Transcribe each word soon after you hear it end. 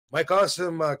Mike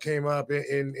Awesome came up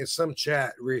in some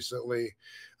chat recently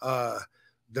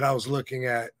that I was looking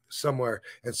at somewhere,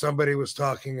 and somebody was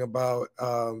talking about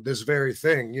this very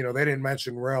thing. You know, they didn't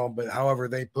mention realm, but however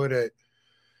they put it,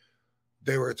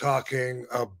 they were talking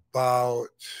about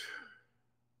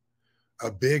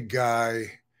a big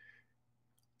guy.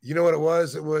 You know what it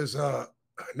was? It was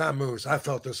not Moose. I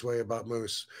felt this way about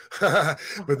Moose,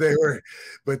 but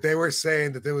they were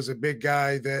saying that there was a big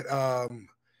guy that uh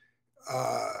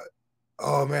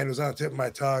oh man, it was on the tip of my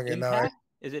tongue, and now Impact?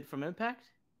 Is it from Impact?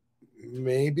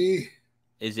 maybe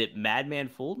Is it Madman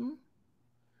Fulton?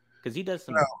 Because he does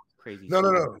no, some crazy no, no,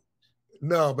 stuff.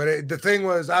 no, no. But the thing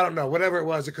was, I don't know, whatever it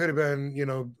was, it could have been,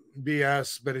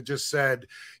 BS, but it just said,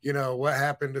 what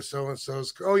happened to so and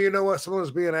so's. Oh, you know what? Someone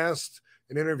was being asked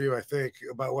an interview, I think,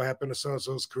 about what happened to so and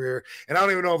so's career, and I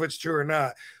don't even know if it's true or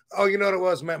not. Oh, you know what it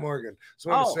was? Matt Morgan.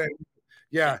 Someone was saying,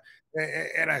 yeah,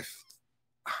 and I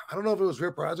don't know if it was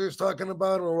Rip Rogers talking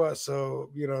about him or what.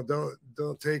 So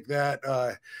don't take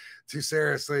that too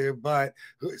seriously. But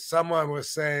someone was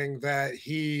saying that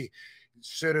he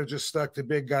should have just stuck to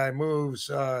big guy moves,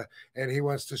 and he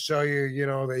wants to show you,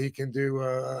 that he can do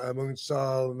a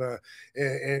moonsault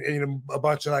and a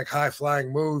bunch of like high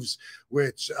flying moves,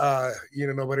 which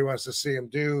nobody wants to see him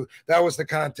do. That was the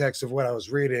context of what I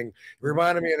was reading. It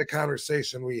reminded me of the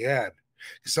conversation we had.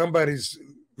 Somebody's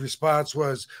response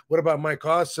was, what about Mike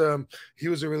Awesome? He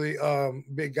was a really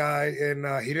big guy, and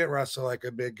he didn't wrestle like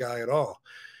a big guy at all.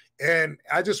 And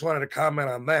I just wanted to comment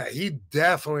on that. He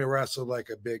definitely wrestled like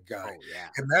a big guy. Oh, yeah.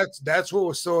 And that's what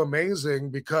was so amazing,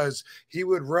 because he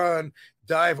would run,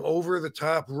 dive over the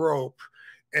top rope,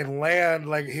 and land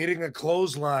like hitting a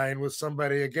clothesline with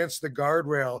somebody against the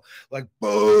guardrail, like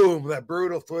boom, that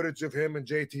brutal footage of him and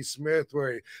JT Smith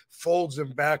where he folds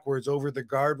him backwards over the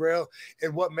guardrail.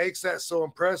 And what makes that so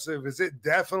impressive is it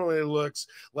definitely looks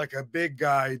like a big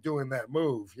guy doing that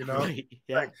move, Right.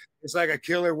 Yeah. It's like a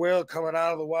killer whale coming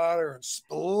out of the water and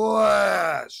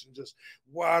splash, and just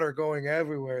water going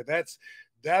everywhere.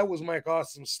 That was Mike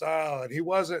Awesome's style, and he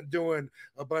wasn't doing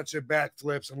a bunch of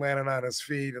backflips and landing on his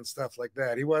feet and stuff like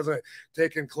that. He wasn't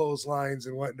taking clotheslines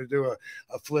and wanting to do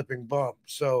a flipping bump.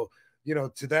 So,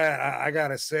 to that, I got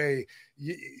to say,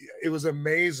 it was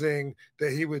amazing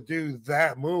that he would do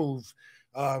that move.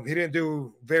 He didn't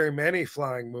do very many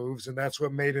flying moves, and that's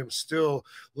what made him still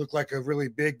look like a really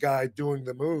big guy doing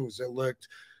the moves. It looked,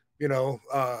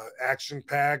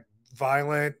 action-packed,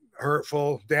 violent,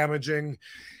 hurtful, damaging.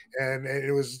 And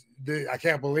it was, I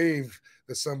can't believe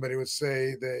that somebody would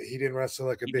say that he didn't wrestle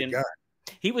like a big guy.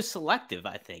 He was selective,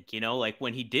 I think, like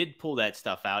when he did pull that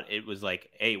stuff out, it was like,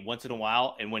 hey, once in a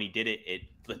while. And when he did it,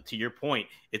 to your point,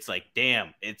 it's like,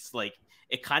 damn, it's like,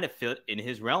 it kind of fit in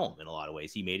his realm in a lot of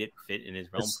ways. He made it fit in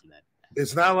his realm.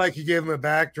 It's not like you gave him a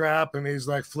backdrop and he's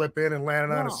like flipping and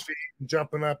landing on his feet and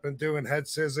jumping up and doing head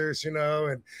scissors, and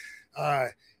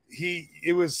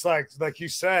it was like you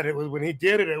said, it was when he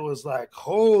did it, it was like,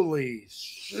 holy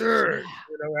shit,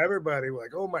 everybody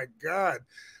like, oh my God,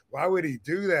 why would he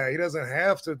do that? He doesn't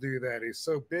have to do that. He's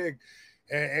so big.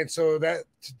 And so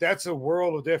that's a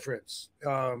world of difference.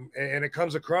 And it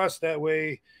comes across that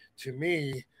way to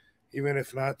me, even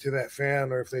if not to that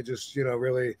fan, or if they just,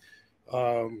 really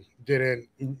didn't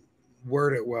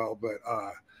word it well. But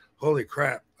holy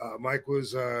crap. Mike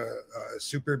was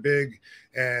super big,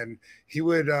 and he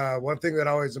would, one thing that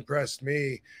always impressed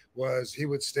me was he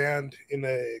would stand in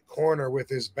a corner with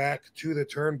his back to the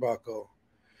turnbuckle,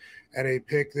 and he'd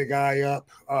pick the guy up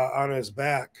on his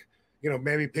back,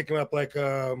 maybe pick him up like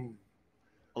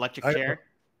electric chair.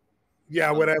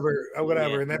 Yeah, whatever.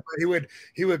 Yeah. And then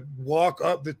he would walk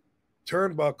up the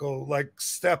turnbuckle, like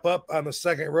step up on the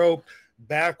second rope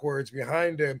backwards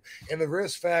behind him, and the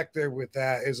risk factor with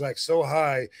that is like so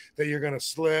high that you're going to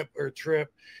slip or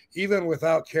trip even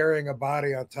without carrying a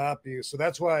body on top of you. So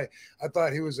that's why I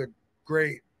thought he was a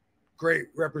great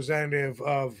representative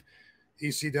of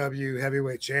ECW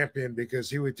heavyweight champion, because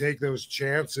he would take those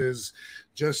chances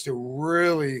just to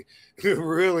really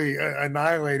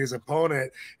annihilate his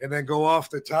opponent, and then go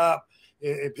off the top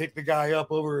and pick the guy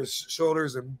up over his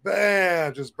shoulders and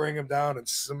bam, just bring him down and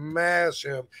smash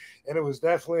him. And it was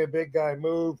definitely a big guy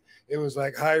move. It was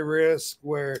like high risk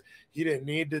where he didn't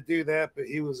need to do that, but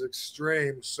he was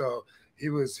extreme. So he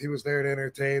was there to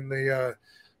entertain the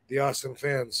awesome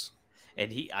fans.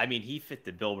 And he fit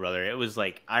the bill, brother. It was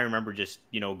like, I remember just,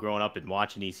 growing up and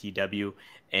watching ECW,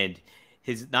 and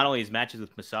not only his matches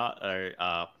with Masato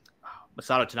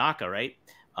Tanaka, right?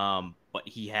 But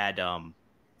he had,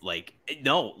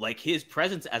 his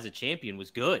presence as a champion was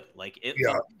good.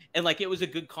 And it was a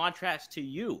good contrast to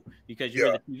you, because you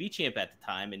were the TV champ at the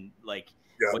time. And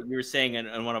Yeah. what you were saying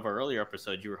in one of our earlier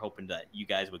episodes, you were hoping that you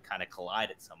guys would kind of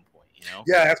collide at some point, you know?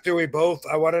 Yeah, after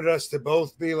I wanted us to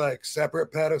both be like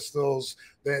separate pedestals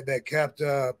that kept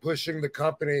pushing the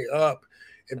company up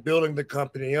and building the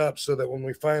company up, so that when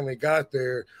we finally got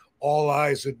there, all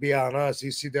eyes would be on us.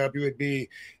 ECW would be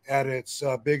at its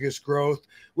biggest growth,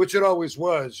 which it always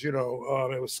was. It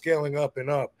was scaling up and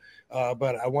up.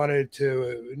 But I wanted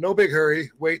to, no big hurry,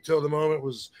 wait till the moment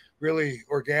was really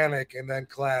organic, and then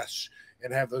clash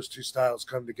and have those two styles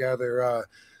come together.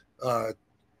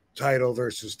 Title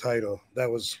versus title.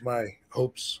 That was my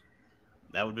hopes.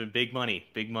 That would have been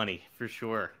big money for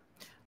sure.